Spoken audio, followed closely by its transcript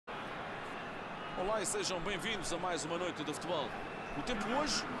Olá e sejam bem-vindos a mais uma noite de futebol. O tempo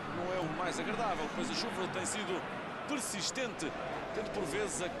hoje não é o mais agradável, pois a chuva tem sido persistente, tendo por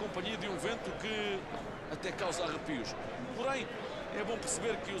vezes a companhia de um vento que até causa arrepios. Porém, é bom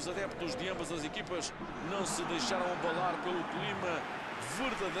perceber que os adeptos de ambas as equipas não se deixaram abalar pelo clima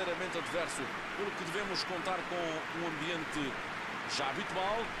verdadeiramente adverso, pelo que devemos contar com um ambiente já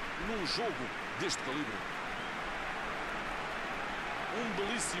habitual num jogo deste calibre. Um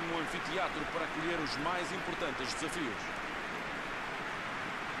belíssimo anfiteatro para acolher os mais importantes desafios.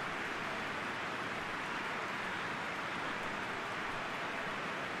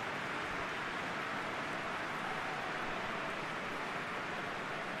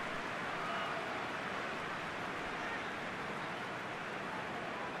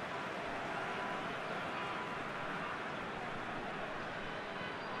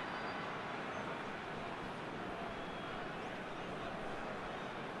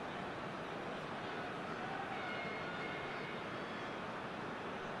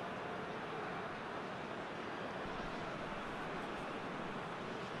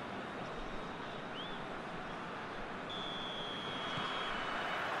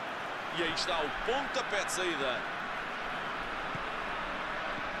 E aí está o pontapé de saída.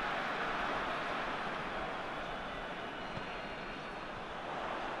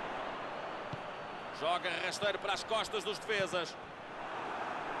 Joga rasteiro para as costas dos defesas.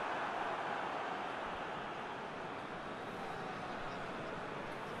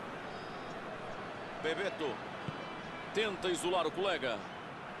 Bebeto tenta isolar o colega.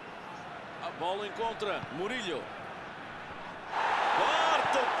 A bola encontra Murilho.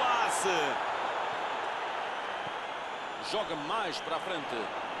 Corta o passe. Joga mais para a frente.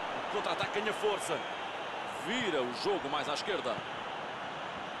 O contra-ataque ganha força. Vira o jogo mais à esquerda.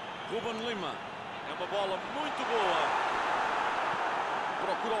 Ruben Lima. É uma bola muito boa.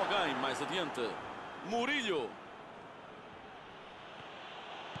 Procura alguém mais adiante. Murillo.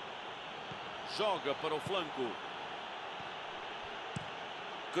 Joga para o flanco.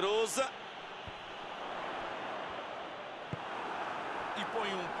 Cruza. E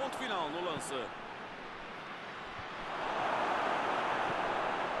põe um ponto final no lance.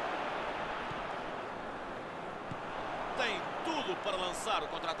 Tem tudo para lançar o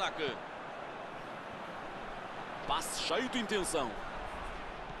contra-ataque. Passe cheio de intenção.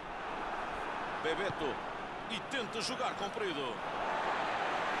 Bebeto. E tenta jogar comprido.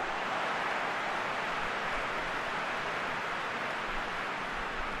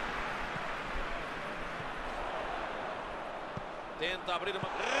 Tenta abrir uma...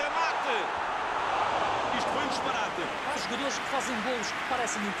 Remate! Isto foi um disparate. Há jogadores que fazem golos que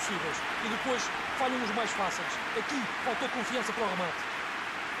parecem impossíveis e depois falham os mais fáceis. Aqui faltou confiança para o remate.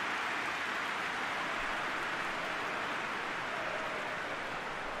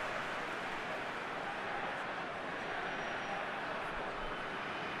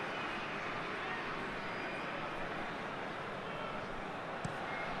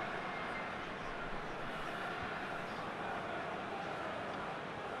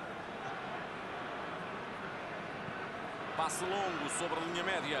 Passe longo sobre a linha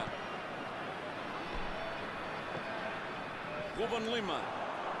média. Ruben Lima.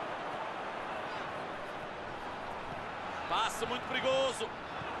 Passe muito perigoso.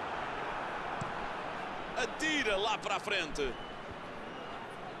 Atira lá para a frente.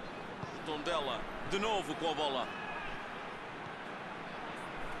 Tondela de novo com a bola.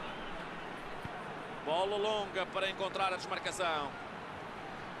 Bola longa para encontrar a desmarcação.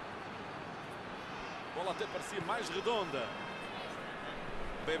 A bola até parecia mais redonda.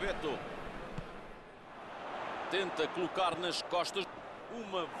 Bebeto. Tenta colocar nas costas.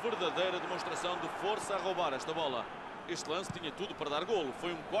 Uma verdadeira demonstração de força a roubar esta bola. Este lance tinha tudo para dar golo.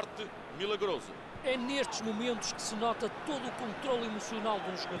 Foi um corte milagroso. É nestes momentos que se nota todo o controle emocional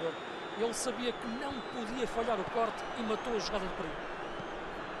de um jogador. Ele sabia que não podia falhar o corte e matou a jogada de perigo.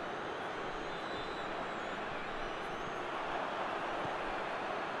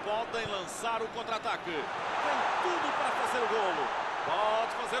 Podem lançar o contra-ataque. Tem tudo para fazer o golo.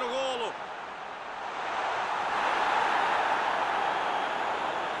 Pode fazer o golo.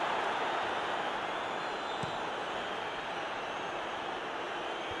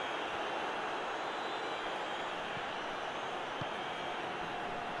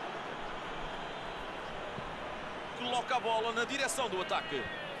 Coloca a bola na direção do ataque.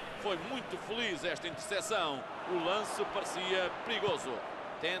 Foi muito feliz esta interseção. O lance parecia perigoso.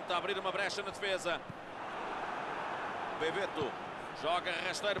 Tenta abrir uma brecha na defesa. Bebeto joga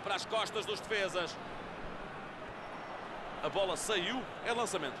rasteiro para as costas dos defesas. A bola saiu, é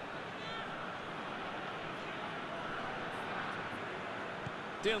lançamento.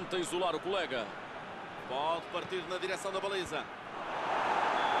 Tenta isolar o colega. Pode partir na direção da baliza.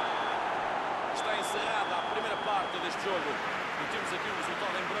 Está encerrada a primeira parte deste jogo. E temos aqui um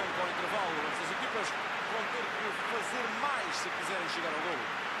resultado em branco ao intervalo. Estas equipas vão ter que fazer mais se quiserem chegar ao golo.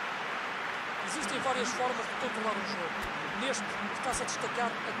 Existem várias formas de controlar um jogo. Neste, está-se a destacar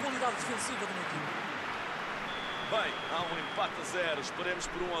a qualidade defensiva de uma equipa. Bem, há um empate a 0. Esperemos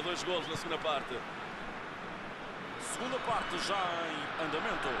por 1 ou 2 golos na segunda parte. Segunda parte já em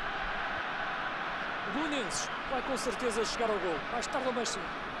andamento. O Belenenses vai com certeza chegar ao gol, mais tarde ou mais cedo.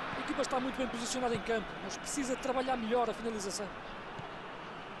 A equipa está muito bem posicionada em campo, mas precisa trabalhar melhor a finalização.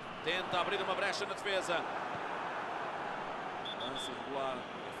 Tenta abrir uma brecha na defesa. Lance regular,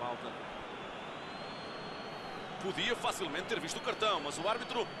 é falta. Podia facilmente ter visto o cartão, mas o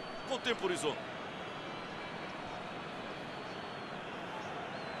árbitro contemporizou.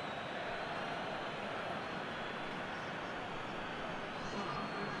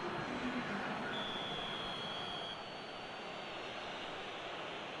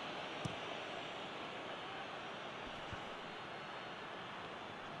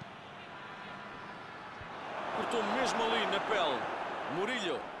 Cortou mesmo ali na pele.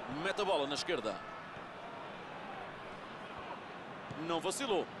 Murilho mete a bola na esquerda. Não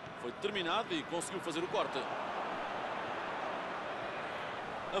vacilou. Foi determinado e conseguiu fazer o corte.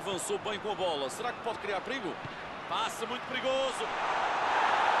 Avançou bem com a bola. Será que pode criar perigo? Passa muito perigoso.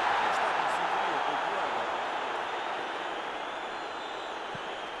 Estava em sintonia com o colega.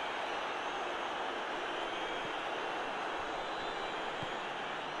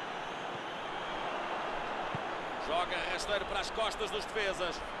 Joga rasteiro para as costas dos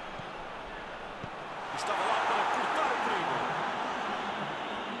defesas. Estava lá para cortar o perigo.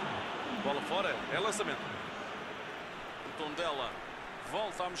 Bola fora, é lançamento. O Tondela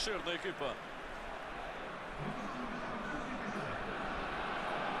volta a mexer na equipa.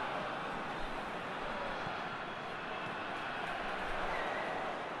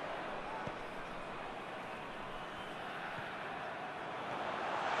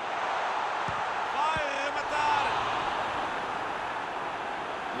 Vai rematar.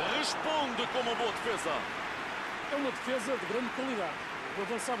 Responde com uma boa defesa. É uma defesa de grande qualidade. O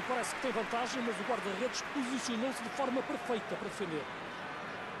avançado parece que tem vantagem, mas o guarda-redes posicionou-se de forma perfeita para defender.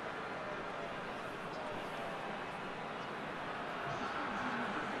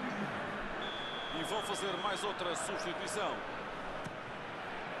 E vão fazer mais outra substituição.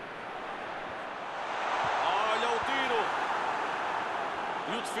 Olha o tiro.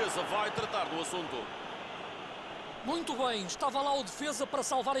 E o defesa vai tratar do assunto. Muito bem, estava lá o defesa para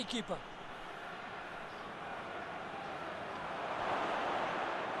salvar a equipa.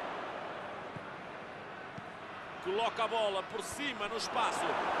 Coloca a bola por cima no espaço.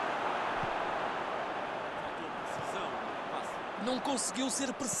 Faltou precisão no passe. Não conseguiu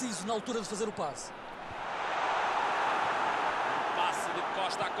ser preciso na altura de fazer o passe. Um passe de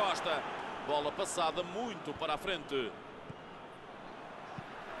costa a costa. Bola passada muito para a frente.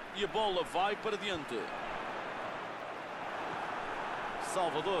 E a bola vai para diante.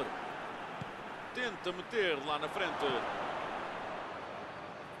 Salvador tenta meter lá na frente.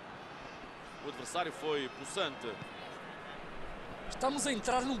 O adversário foi possante. Estamos a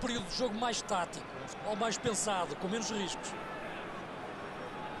entrar num período de jogo mais tático, um futebol mais pensado, com menos riscos.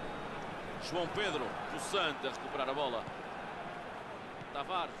 João Pedro, possante a recuperar a bola.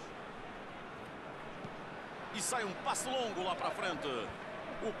 Tavares. E sai um passe longo lá para a frente.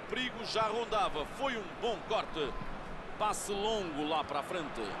 O perigo já rondava. Foi um bom corte. Passe longo lá para a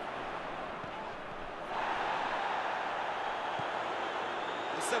frente.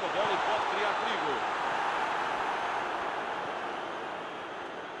 Recebe a bola e pode criar perigo.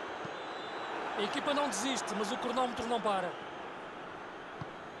 A equipa não desiste, mas o cronómetro não para.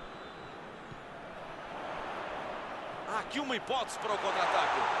 Há aqui uma hipótese para o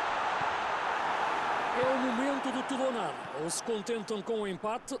contra-ataque. É o momento do tudo ou nada. Ou se contentam com o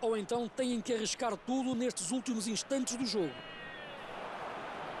empate, ou então têm que arriscar tudo nestes últimos instantes do jogo.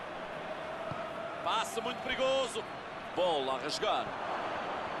 Passe muito perigoso. Bola a rasgar.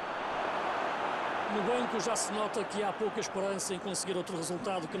 No banco já se nota que há pouca esperança em conseguir outro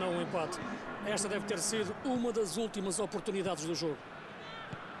resultado que não um empate. Esta deve ter sido uma das últimas oportunidades do jogo.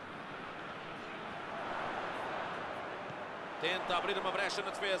 Tenta abrir uma brecha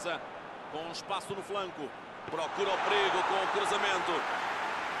na defesa. Com um espaço no flanco. Procura o perigo com o cruzamento.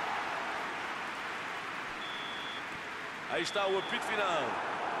 Aí está o apito final.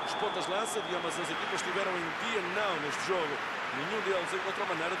 Os pontas de lança de ambas as equipas estiveram em dia não neste jogo. Nenhum deles encontrou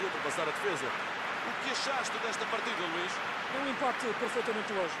maneira de ultrapassar a defesa. O que achaste desta partida, Luís? É um empate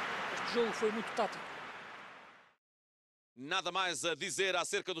perfeitamente lógico. Este jogo foi muito tático. Nada mais a dizer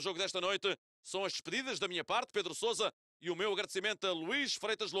acerca do jogo desta noite. São as despedidas da minha parte, Pedro Sousa, e o meu agradecimento a Luís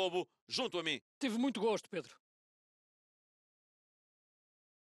Freitas Lobo, junto a mim. Tive muito gosto, Pedro.